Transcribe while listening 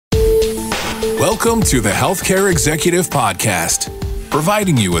Welcome to the Healthcare Executive Podcast,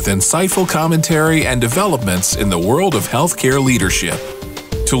 providing you with insightful commentary and developments in the world of healthcare leadership.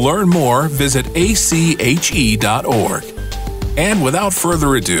 To learn more, visit ache.org. And without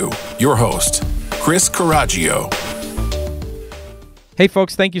further ado, your host, Chris Coraggio. Hey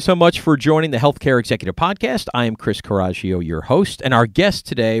folks, thank you so much for joining the Healthcare Executive Podcast. I am Chris Coraggio, your host, and our guest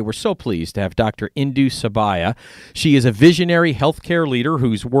today, we're so pleased to have Dr. Indu Subaiya. She is a visionary healthcare leader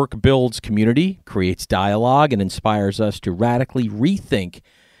whose work builds community, creates dialogue, and inspires us to radically rethink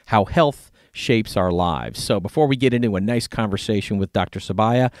how health shapes our lives. So before we get into a nice conversation with Dr.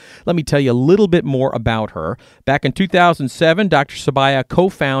 Subaiya, let me tell you a little bit more about her. Back in 2007, Dr. Subaiya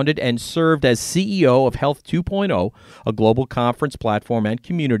co-founded and served as CEO of Health 2.0, a global conference platform and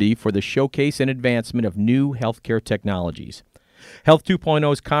community for the showcase and advancement of new healthcare technologies. Health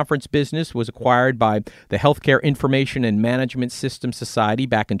 2.0's conference business was acquired by the Healthcare Information and Management Systems Society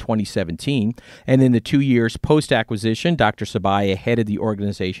back in 2017, and in the 2 years post-acquisition, Dr. Subaiya headed the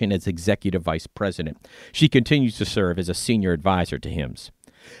organization as Executive Vice President. She continues to serve as a Senior Advisor to HIMSS.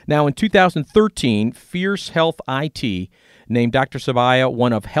 Now, in 2013, Fierce Health IT named Dr. Subaiya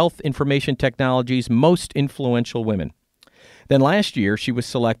one of health information technology's most influential women. Then last year, she was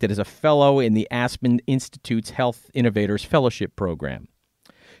selected as a fellow in the Aspen Institute's Health Innovators Fellowship Program.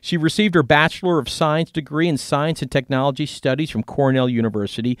 She received her Bachelor of Science degree in Science and Technology Studies from Cornell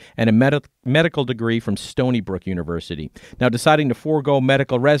University and a medical degree from Stony Brook University. Now, deciding to forego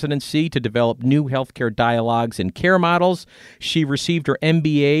medical residency to develop new healthcare dialogues and care models, she received her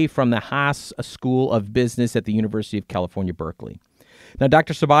MBA from the Haas School of Business at the University of California, Berkeley. Now,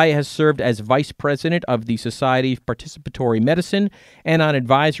 Dr. Subaiya has served as Vice President of the Society of Participatory Medicine and on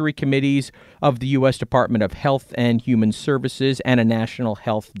advisory committees of the U.S. Department of Health and Human Services and a National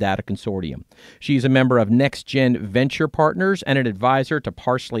Health Data Consortium. She is a member of NextGen Venture Partners and an advisor to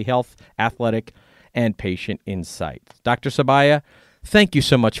Parsley Health, Athletic, and Patient Insight. Dr. Subaiya, thank you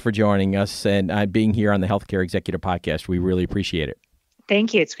so much for joining us and being here on the Healthcare Executive Podcast. We really appreciate it.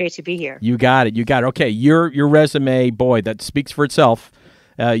 Thank you. It's great to be here. You got it. Okay, your resume, boy, that speaks for itself.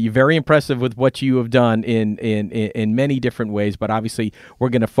 You're very impressive with what you have done in many different ways, but obviously we're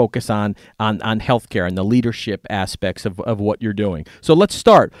going to focus on healthcare and the leadership aspects of what you're doing. So let's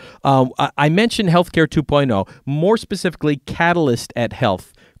start. I mentioned Healthcare 2.0, more specifically Catalyst at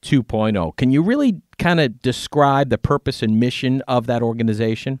Health 2.0. Can you really kind of describe the purpose and mission of that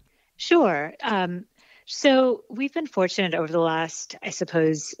organization? Sure. So we've been fortunate over the last,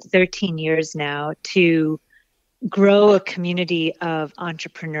 13 years now to grow a community of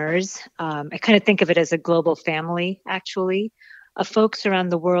entrepreneurs. I kind of think of it as a global family, actually, of folks around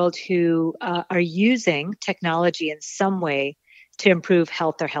the world who are using technology in some way to improve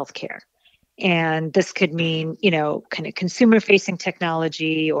health or healthcare. And this could mean, kind of consumer-facing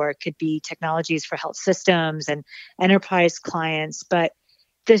technology, or it could be technologies for health systems and enterprise clients. But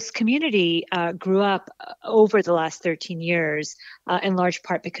this community grew up over the last 13 years, in large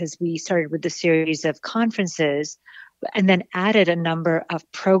part because we started with a series of conferences and then added a number of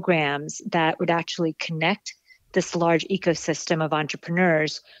programs that would actually connect this large ecosystem of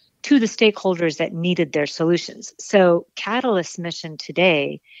entrepreneurs to the stakeholders that needed their solutions. So Catalyst's mission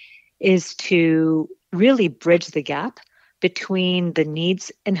today is to really bridge the gap between the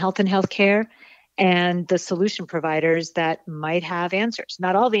needs in health and healthcare and the solution providers that might have answers.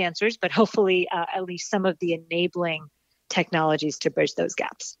 Not all the answers, but hopefully at least some of the enabling technologies to bridge those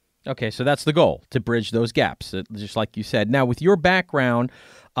gaps. Okay, so that's the goal, to bridge those gaps, just like you said. Now, with your background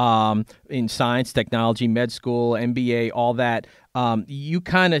in science, technology, med school, MBA, all that, you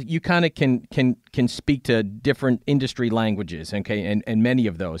kind of can speak to different industry languages, okay, and many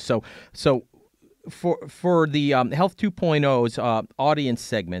of those. So for the Health 2.0's audience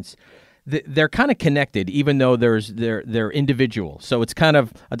segments, they're kind of connected, even though they're individual. So it's kind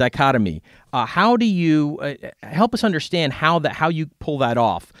of a dichotomy. How do you help us understand how you pull that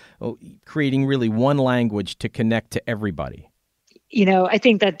off, creating really one language to connect to everybody? I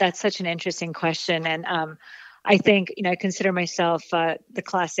think that's such an interesting question, and I think I consider myself the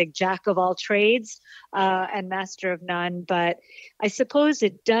classic jack of all trades and master of none. But I suppose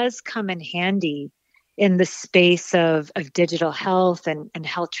it does come in handy in the space of digital health and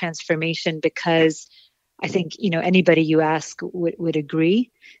health transformation, because I think, anybody you ask would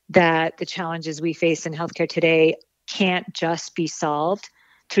agree that the challenges we face in healthcare today can't just be solved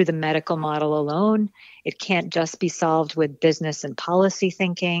through the medical model alone. It can't just be solved with business and policy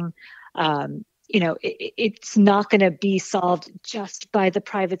thinking. It's not going to be solved just by the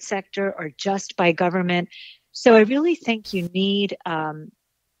private sector or just by government. So I really think you need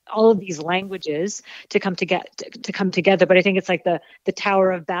all of these languages to come together. But I think it's like the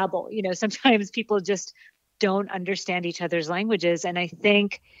Tower of Babel. Sometimes people just don't understand each other's languages, and I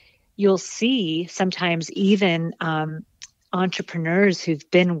think you'll see sometimes even entrepreneurs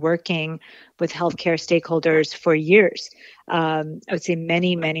who've been working with healthcare stakeholders for years. I would say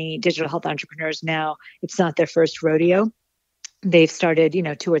many digital health entrepreneurs now, it's not their first rodeo. They've started,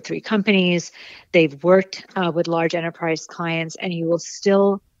 2 or 3 companies. They've worked with large enterprise clients, and you will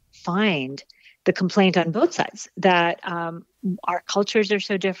still find the complaint on both sides that our cultures are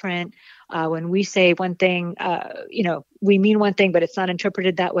so different. When we say one thing, we mean one thing, but it's not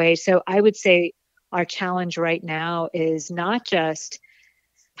interpreted that way. So I would say our challenge right now is not just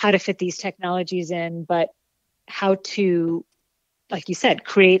how to fit these technologies in, but how to, like you said,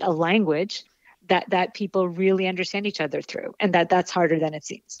 create a language that people really understand each other through, and that's harder than it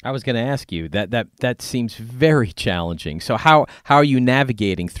seems. I was going to ask you that seems very challenging. So how are you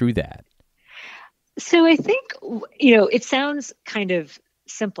navigating through that? So I think, it sounds kind of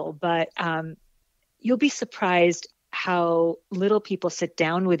simple, but you'll be surprised how little people sit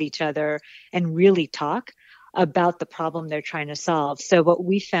down with each other and really talk about the problem they're trying to solve. So what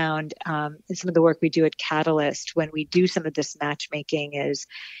we found in some of the work we do at Catalyst when we do some of this matchmaking is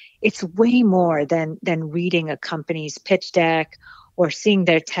it's way more than reading a company's pitch deck or seeing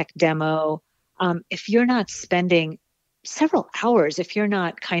their tech demo. If you're not spending several hours, if you're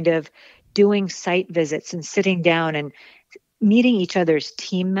not kind of doing site visits and sitting down and meeting each other's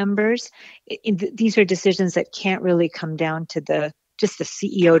team members, these are decisions that can't really come down to just the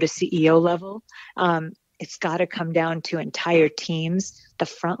CEO to CEO level. It's got to come down to entire teams, the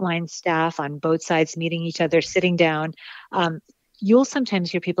frontline staff on both sides meeting each other, sitting down. You'll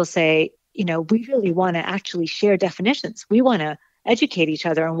sometimes hear people say, we really want to actually share definitions. We want to educate each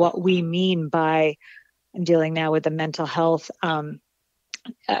other on what we mean by, I'm dealing now with the mental health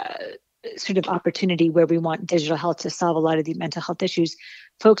sort of opportunity where we want digital health to solve a lot of the mental health issues.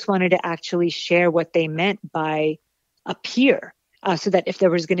 Folks wanted to actually share what they meant by a peer, so that if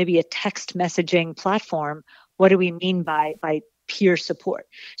there was going to be a text messaging platform, what do we mean by peer support?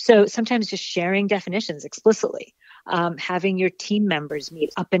 So sometimes just sharing definitions explicitly, having your team members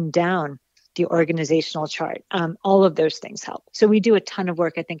meet up and down the organizational chart, all of those things help. So we do a ton of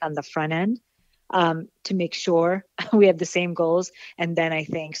work, I think, on the front end to make sure we have the same goals. And then I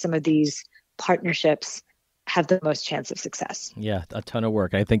think some of these partnerships have the most chance of success. Yeah, a ton of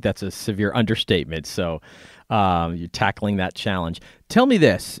work. I think that's a severe understatement. So you're tackling that challenge. Tell me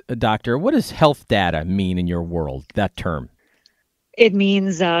this, doctor, what does health data mean in your world, that term? It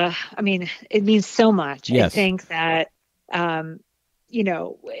means, it means so much. Yes. I think that,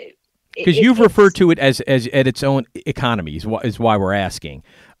 because you've referred to it as at its own economy is why we're asking.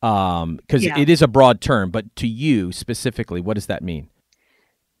 Because it is a broad term, but to you specifically, what does that mean?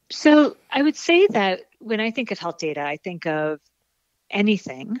 So I would say that when I think of health data, I think of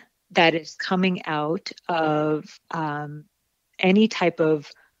anything that is coming out of any type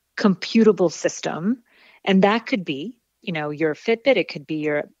of computable system. And that could be, your Fitbit, it could be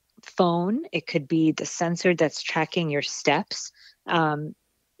your phone, it could be the sensor that's tracking your steps,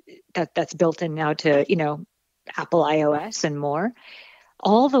 that's built in now to, Apple iOS and more,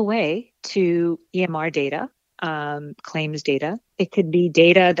 all the way to EMR data, claims data. It could be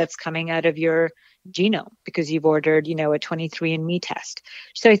data that's coming out of your genome because you've ordered, a 23andMe test.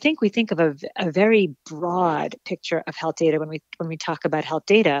 So I think we think of a very broad picture of health data when we talk about health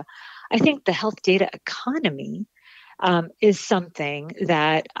data. I think the health data economy is something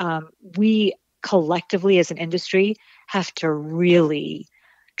that we collectively as an industry have to really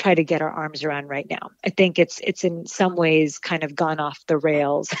try to get our arms around right now. I think it's in some ways kind of gone off the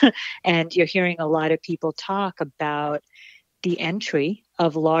rails, and you're hearing a lot of people talk about the entry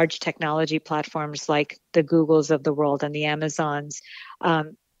of large technology platforms like the Googles of the world and the Amazons,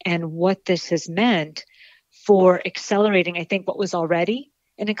 and what this has meant for accelerating, I think, what was already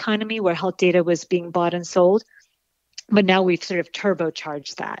an economy where health data was being bought and sold, but now we've sort of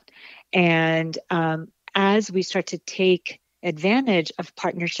turbocharged that. And as we start to take advantage of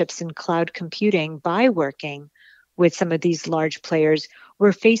partnerships in cloud computing by working with some of these large players,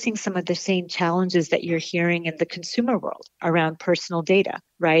 we're facing some of the same challenges that you're hearing in the consumer world around personal data,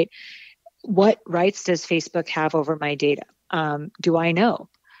 right? What rights does Facebook have over my data? Do I know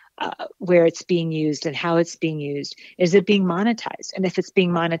where it's being used and how it's being used? Is it being monetized? And if it's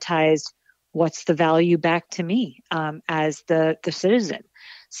being monetized, what's the value back to me as the citizen?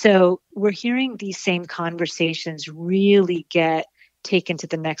 So we're hearing these same conversations really get taken to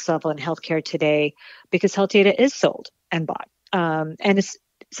the next level in healthcare today because health data is sold and bought. And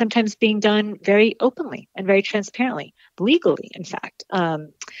sometimes being done very openly and very transparently, legally, in fact.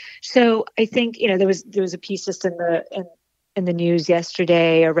 So I think there was a piece just in the news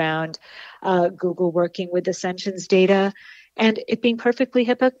yesterday around Google working with Ascension's data and it being perfectly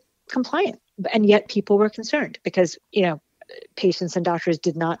HIPAA compliant, and yet people were concerned because patients and doctors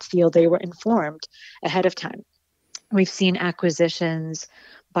did not feel they were informed ahead of time. We've seen acquisitions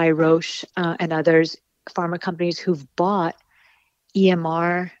by Roche and others, pharma companies who've bought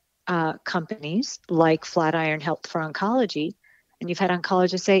EMR companies like Flatiron Health for oncology. And you've had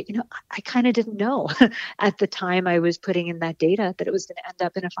oncologists say, I kind of didn't know at the time I was putting in that data that it was going to end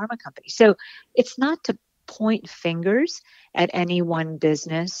up in a pharma company. So it's not to point fingers at any one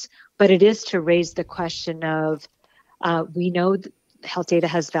business, but it is to raise the question of we know that health data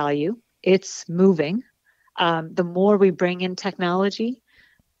has value. It's moving. The more we bring in technology,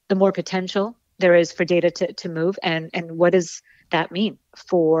 the more potential there is for data to move. And what does that mean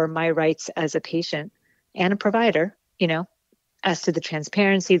for my rights as a patient and a provider, as to the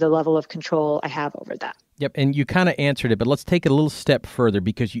transparency, the level of control I have over that. Yep, and you kind of answered it, but let's take it a little step further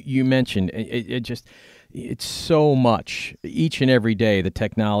because you mentioned it's so much each and every day, the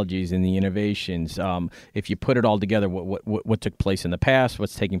technologies and the innovations. If you put it all together, what took place in the past,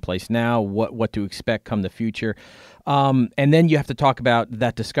 what's taking place now, what to expect come the future, and then you have to talk about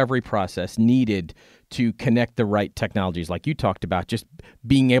that discovery process needed to connect the right technologies, like you talked about, just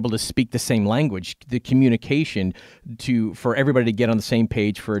being able to speak the same language, the communication for everybody to get on the same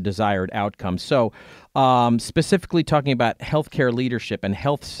page for a desired outcome. So specifically talking about healthcare leadership and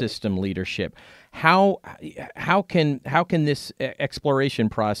health system leadership, how can this exploration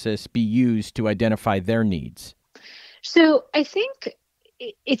process be used to identify their needs? So I think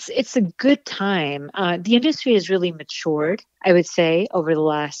it's a good time. The industry has really matured, I would say, over the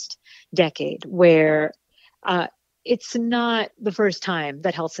last decade, where it's not the first time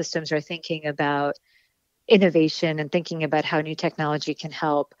that health systems are thinking about innovation and thinking about how new technology can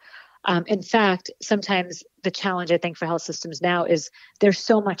help. In fact, sometimes the challenge, I think, for health systems now is there's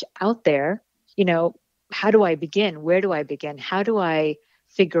so much out there. How do I begin? Where do I begin? How do I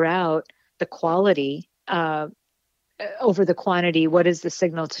figure out the quality over the quantity? What is the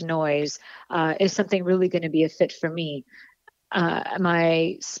signal to noise? Is something really going to be a fit for me? Am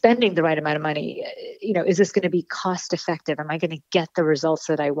I spending the right amount of money? Is this going to be cost effective? Am I going to get the results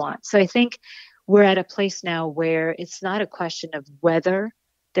that I want? So I think we're at a place now where it's not a question of whether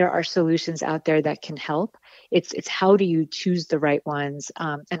there are solutions out there that can help. It's how do you choose the right ones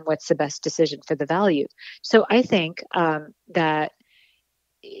and what's the best decision for the value. So I think that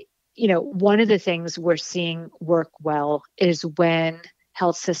one of the things we're seeing work well is when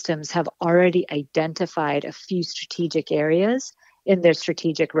health systems have already identified a few strategic areas in their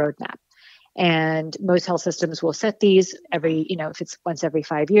strategic roadmap. And most health systems will set these if it's once every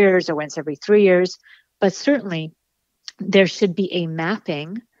 5 years or once every 3 years, but certainly there should be a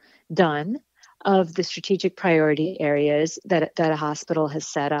mapping done of the strategic priority areas that a hospital has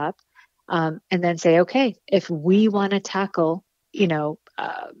set up, and then say, okay, if we want to tackle,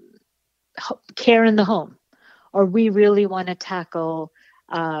 care in the home, or we really want to tackle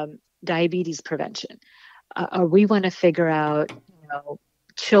diabetes prevention, or we want to figure out,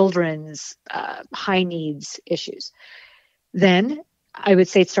 children's high needs issues, then I would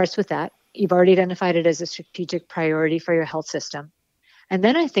say it starts with that. You've already identified it as a strategic priority for your health system. And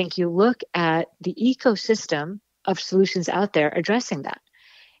then I think you look at the ecosystem of solutions out there addressing that.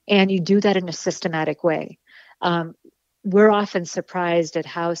 And you do that in a systematic way. We're often surprised at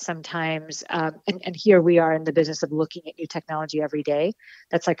how sometimes, and here we are in the business of looking at new technology every day.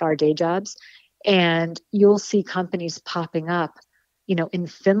 That's like our day jobs. And you'll see companies popping up, in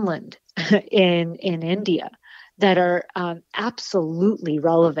Finland, in India, that are absolutely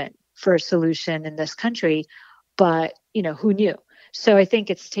relevant for a solution in this country. But, who knew? So I think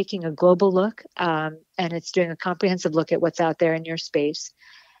it's taking a global look and it's doing a comprehensive look at what's out there in your space.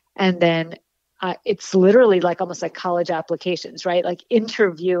 And then it's literally almost like college applications, right? Like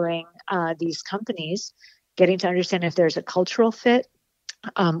interviewing these companies, getting to understand if there's a cultural fit,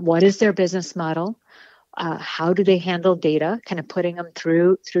 what is their business model, how do they handle data, kind of putting them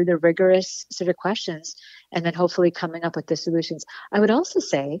through the rigorous sort of questions, and then hopefully coming up with the solutions. I would also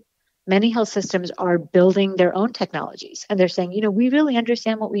say many health systems are building their own technologies, and they're saying, we really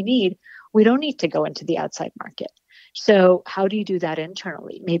understand what we need. We don't need to go into the outside market. So how do you do that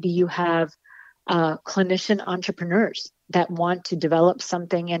internally? Maybe you have clinician entrepreneurs that want to develop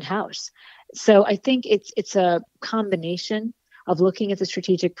something in-house. So I think it's a combination of looking at the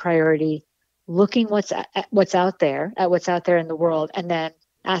strategic priority, looking what's out there in the world, and then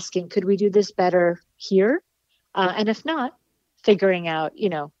asking, could we do this better here? And if not, figuring out,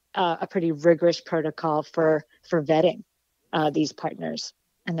 a pretty rigorous protocol for vetting these partners,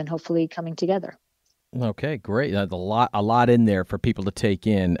 and then hopefully coming together. Okay, great. A lot in there for people to take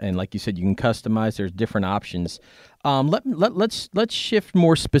in, and like you said, you can customize. There's different options. Let's shift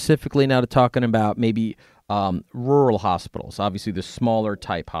more specifically now to talking about maybe rural hospitals. Obviously, the smaller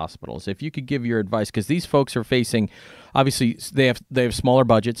type hospitals. If you could give your advice, because these folks are facing, obviously they have smaller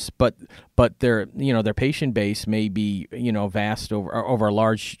budgets, but their patient base may be vast over a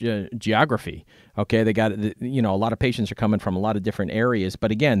large geography. Okay, they got a lot of patients are coming from a lot of different areas,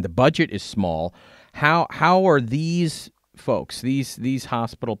 but again, the budget is small. How are these folks, these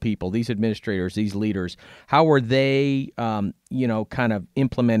hospital people, these administrators, these leaders, how are they, kind of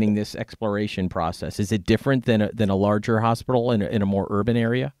implementing this exploration process? Is it different than a larger hospital in a more urban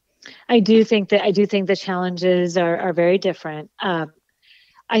area? I do think the challenges are very different.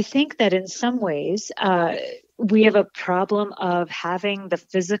 I think that in some ways we have a problem of having the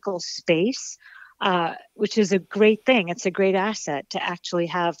physical space, which is a great thing. It's a great asset to actually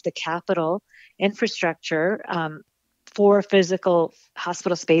have the capital infrastructure for physical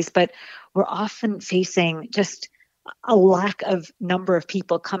hospital space, but we're often facing just a lack of number of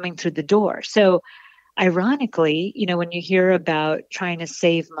people coming through the door. So ironically, when you hear about trying to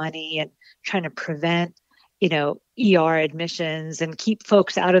save money and trying to prevent, ER admissions and keep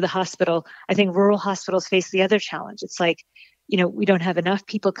folks out of the hospital, I think rural hospitals face the other challenge. It's like, we don't have enough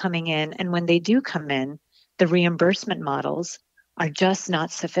people coming in. And when they do come in, the reimbursement models are just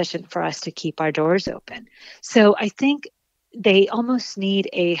not sufficient for us to keep our doors open. So I think they almost need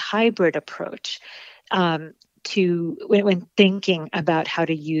a hybrid approach to when thinking about how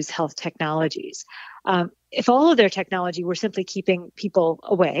to use health technologies. If all of their technology were simply keeping people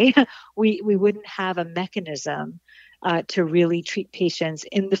away, we wouldn't have a mechanism to really treat patients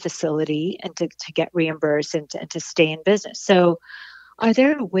in the facility and to get reimbursed and to stay in business. So are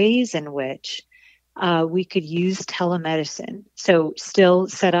there ways in which we could use telemedicine? So still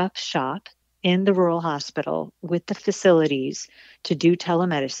set up shop in the rural hospital with the facilities to do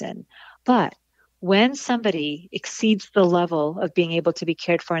telemedicine. But when somebody exceeds the level of being able to be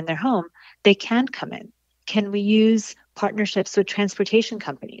cared for in their home, they can come in. Can we use partnerships with transportation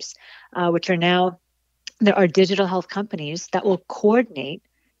companies, which are now, there are digital health companies that will coordinate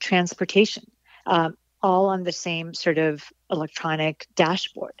transportation, all on the same sort of electronic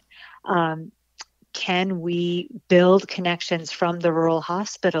dashboard? Can we build connections from the rural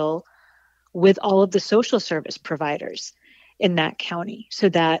hospital with all of the social service providers in that county so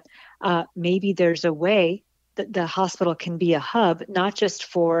that maybe there's a way that the hospital can be a hub, not just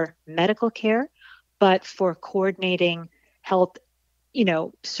for medical care, but for coordinating health,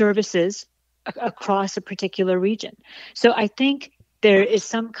 services across a particular region. So I think there is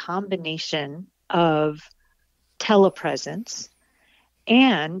some combination of telepresence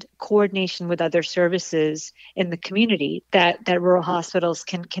and coordination with other services in the community that rural hospitals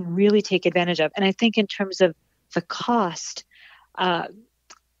can really take advantage of. And I think in terms of the cost,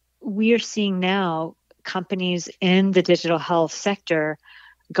 we are seeing now companies in the digital health sector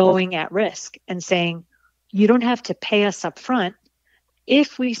going at risk and saying, you don't have to pay us up front.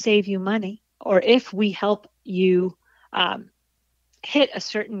 If we save you money or if we help you hit a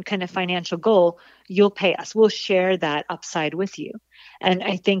certain kind of financial goal, you'll pay us. We'll share that upside with you. And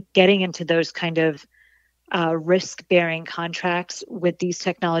I think getting into those kind of risk-bearing contracts with these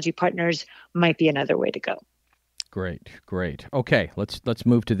technology partners might be another way to go. Great. Okay, let's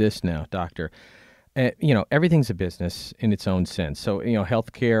move to this now, Doctor. Everything's a business in its own sense. So,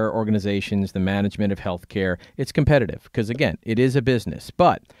 healthcare organizations, the management of healthcare, it's competitive because, again, it is a business.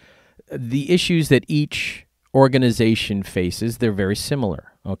 But the issues that each organization faces, they're very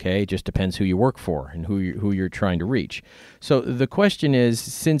similar. Okay, it just depends who you work for and who you're trying to reach. So the question is,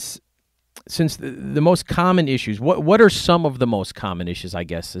 since the most common issues, what are some of the most common issues, I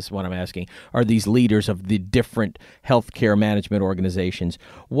guess, is what I'm asking, are these leaders of the different healthcare management organizations.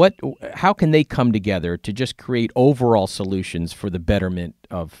 How can they come together to just create overall solutions for the betterment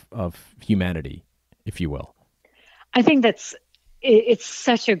of humanity, if you will? I think it's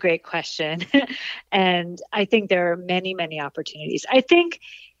such a great question. And I think there are many, many opportunities. I think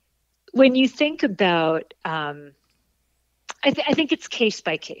when you think about I think it's case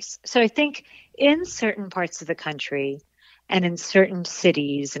by case. So I think in certain parts of the country and in certain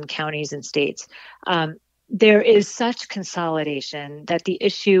cities and counties and states, there is such consolidation that the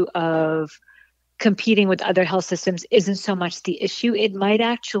issue of competing with other health systems isn't so much the issue. It might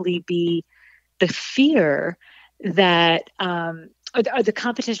actually be the fear that or the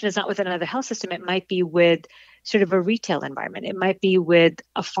competition is not with another health system. It might be with sort of a retail environment. It might be with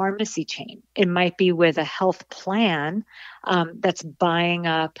a pharmacy chain. It might be with a health plan that's buying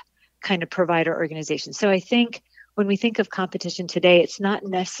up kind of provider organizations. So I think when we think of competition today, it's not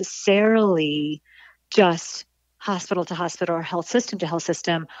necessarily just hospital to hospital or health system to health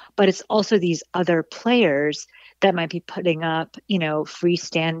system, but it's also these other players that might be putting up,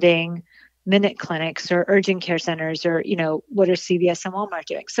 freestanding minute clinics or urgent care centers, or, what are CVS and Walmart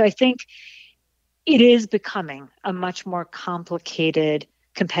doing? So I think it is becoming a much more complicated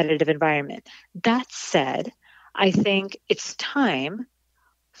competitive environment. That said, I think it's time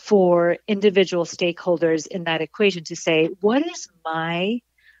for individual stakeholders in that equation to say, what is my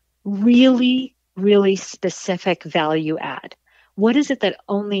really, really specific value add? What is it that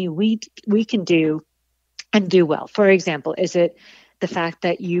only we can do and do well? For example, is it the fact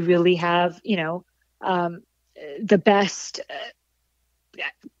that you really have, the best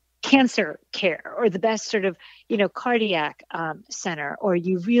cancer care, or the best sort of, cardiac center, or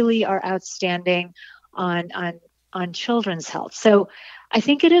you really are outstanding on children's health? So I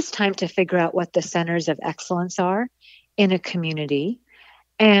think it is time to figure out what the centers of excellence are in a community,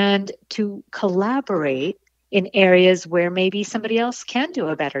 and to collaborate in areas where maybe somebody else can do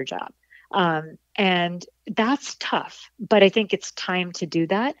a better job. And that's tough, but I think it's time to do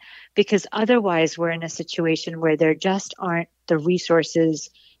that, because otherwise we're in a situation where there just aren't the resources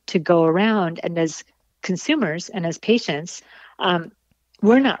to go around. And as consumers and as patients,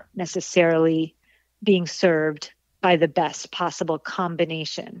 we're not necessarily being served by the best possible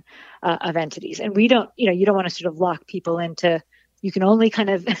combination of entities. And we don't, you don't want to sort of lock people into, you can only kind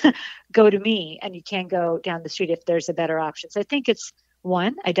of go to me and you can't go down the street if there's a better option. So I think it's,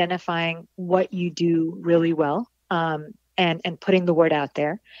 one, identifying what you do really well, and putting the word out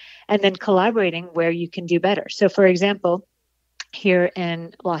there, and then collaborating where you can do better. So for example, here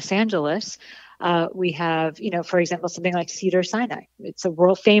in Los Angeles, we have, for example, something like Cedars-Sinai. It's a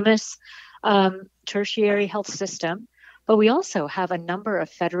world famous tertiary health system, but we also have a number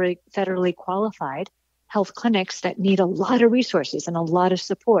of federally qualified health clinics that need a lot of resources and a lot of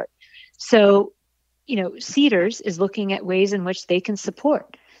support. So, Cedars is looking at ways in which they can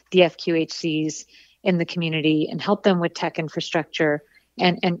support the FQHCs in the community and help them with tech infrastructure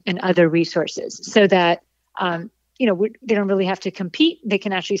and other resources, so that they don't really have to compete. They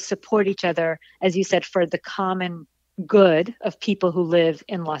can actually support each other, as you said, for the common good of people who live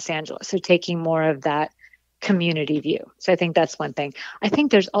in Los Angeles. So taking more of that community view. So I think that's one thing. I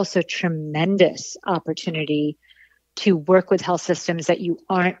think there's also tremendous opportunity to work with health systems that you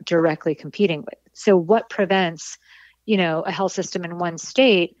aren't directly competing with. So what prevents, a health system in one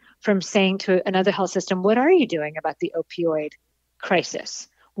state from saying to another health system, what are you doing about the opioid crisis?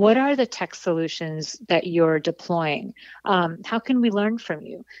 What are the tech solutions that you're deploying? How can we learn from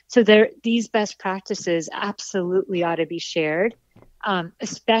you? So these best practices absolutely ought to be shared,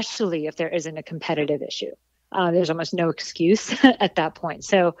 especially if there isn't a competitive issue. There's almost no excuse at that point.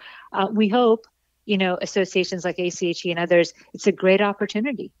 So we hope, associations like ACHE and others, it's a great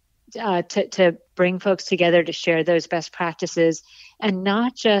opportunity to bring folks together to share those best practices, and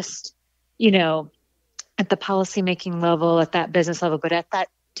not just, at the policymaking level, at that business level, but at that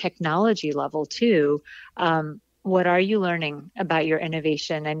technology level too. What are you learning about your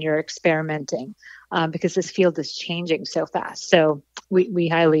innovation and your experimenting? Because this field is changing so fast. So we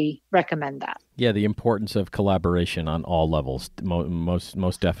highly recommend that. Yeah, the importance of collaboration on all levels,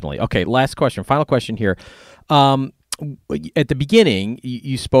 most definitely. Okay, last question, final question here. At the beginning,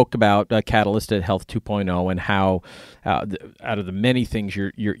 you spoke about Catalyst at Health 2.0 and how out of the many things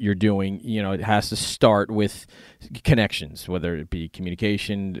you're doing, it has to start with connections, whether it be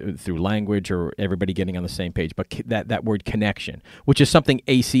communication through language or everybody getting on the same page. But that word connection, which is something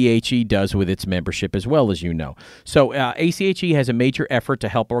ACHE does with its membership as well, as you know. So ACHE has a major effort to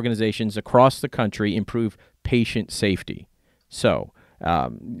help organizations across the country improve patient safety. So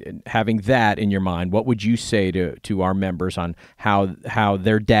having that in your mind, what would you say to our members on how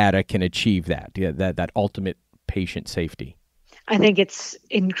their data can achieve that ultimate patient safety? I think it's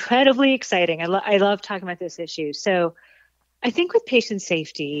incredibly exciting. I love talking about this issue. So I think with patient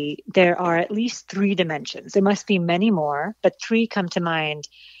safety, there are at least three dimensions. There must be many more, but three come to mind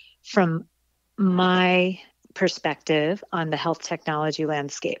from my perspective on the health technology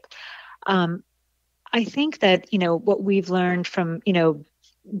landscape. I think that, what we've learned from,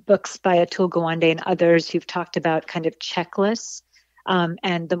 books by Atul Gawande and others who've talked about kind of checklists,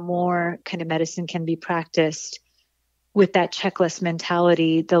 and the more kind of medicine can be practiced with that checklist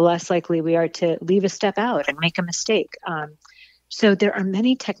mentality, the less likely we are to leave a step out and make a mistake. So there are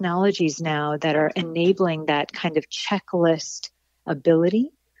many technologies now that are enabling that kind of checklist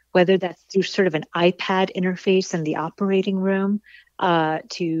ability whether that's through sort of an iPad interface in the operating room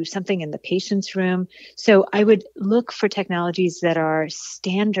to something in the patient's room. So I would look for technologies that are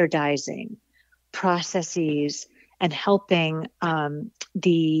standardizing processes and helping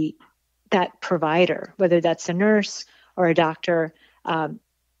that provider, whether that's a nurse or a doctor,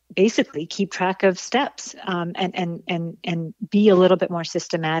 basically keep track of steps and be a little bit more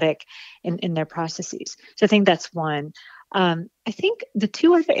systematic in their processes. So I think that's one. I think the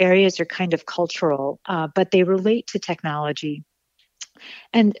two other areas are kind of cultural, but they relate to technology.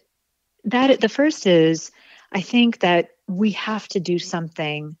 And the first is, I think that we have to do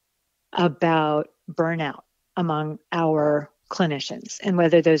something about burnout among our clinicians, and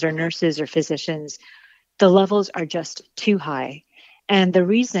whether those are nurses or physicians, the levels are just too high. And the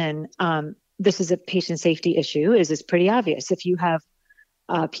reason this is a patient safety issue is pretty obvious. If you have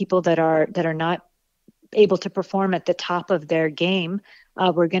people that are not able to perform at the top of their game,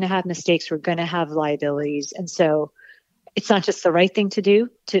 we're going to have mistakes. We're going to have liabilities. And so it's not just the right thing to do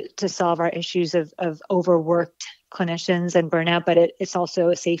to solve our issues of overworked clinicians and burnout, but it's also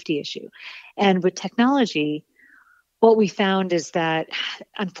a safety issue. And with technology, what we found is that,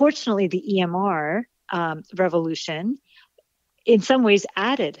 unfortunately, the EMR revolution in some ways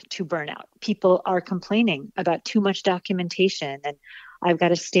added to burnout. People are complaining about too much documentation, and I've got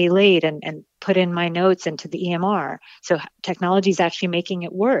to stay late and put in my notes into the EMR. So technology is actually making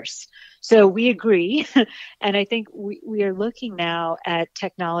it worse. So we agree. And I think we are looking now at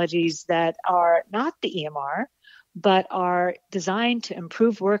technologies that are not the EMR, but are designed to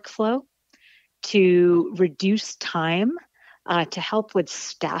improve workflow, to reduce time, to help with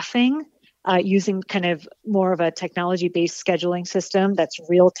staffing, using kind of more of a technology-based scheduling system that's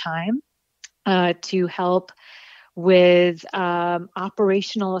real time, to help with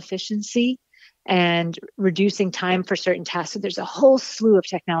operational efficiency and reducing time for certain tasks. So there's a whole slew of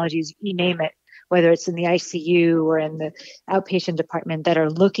technologies, you name it, whether it's in the ICU or in the outpatient department, that are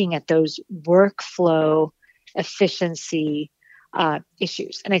looking at those workflow efficiency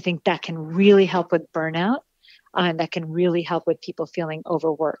issues. And I think that can really help with burnout, and that can really help with people feeling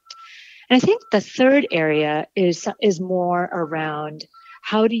overworked. And I think the third area is more around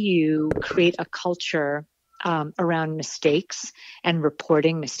how do you create a culture around mistakes and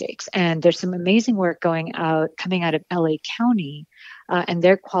reporting mistakes. And there's some amazing work coming out of LA County and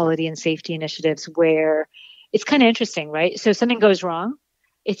their quality and safety initiatives, where it's kind of interesting, right? So something goes wrong.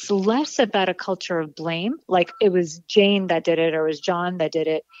 It's less about a culture of blame, like it was Jane that did it or it was John that did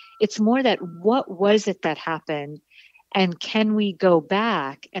it. It's more that what was it that happened, and can we go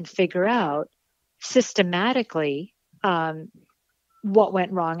back and figure out systematically what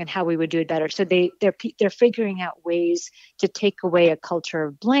went wrong and how we would do it better. So they're figuring out ways to take away a culture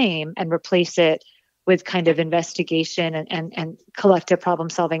of blame and replace it with kind of investigation and collective problem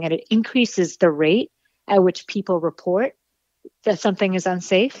solving. And it increases the rate at which people report that something is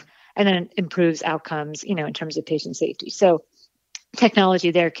unsafe, and then improves outcomes, in terms of patient safety. So technology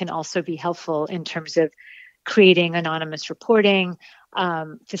there can also be helpful in terms of creating anonymous reporting,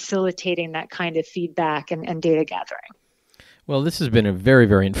 facilitating that kind of feedback and data gathering. Well, this has been a very,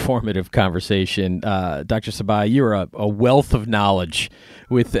 very informative conversation. Dr. Subaiya, you're a wealth of knowledge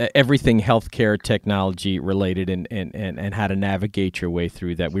with everything healthcare technology related and how to navigate your way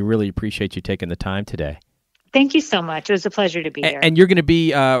through that. We really appreciate you taking the time today. Thank you so much. It was a pleasure to be here. And you're going to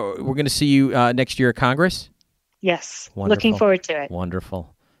be, we're going to see you next year at Congress? Yes. Wonderful. Looking forward to it.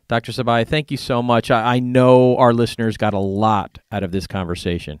 Wonderful. Dr. Subaiya, thank you so much. I know our listeners got a lot out of this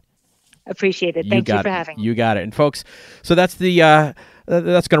conversation. Appreciate it. Thank you for having me. You got it. And folks, so that's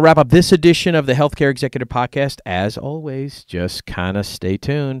that's going to wrap up this edition of the Healthcare Executive Podcast. As always, just kind of stay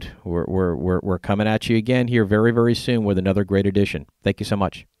tuned. We're coming at you again here very, very soon with another great edition. Thank you so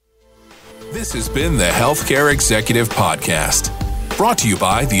much. This has been the Healthcare Executive Podcast, brought to you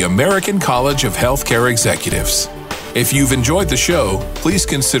by the American College of Healthcare Executives. If you've enjoyed the show, please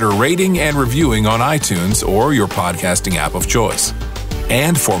consider rating and reviewing on iTunes or your podcasting app of choice.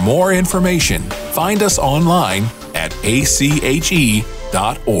 And for more information, find us online at ache.org.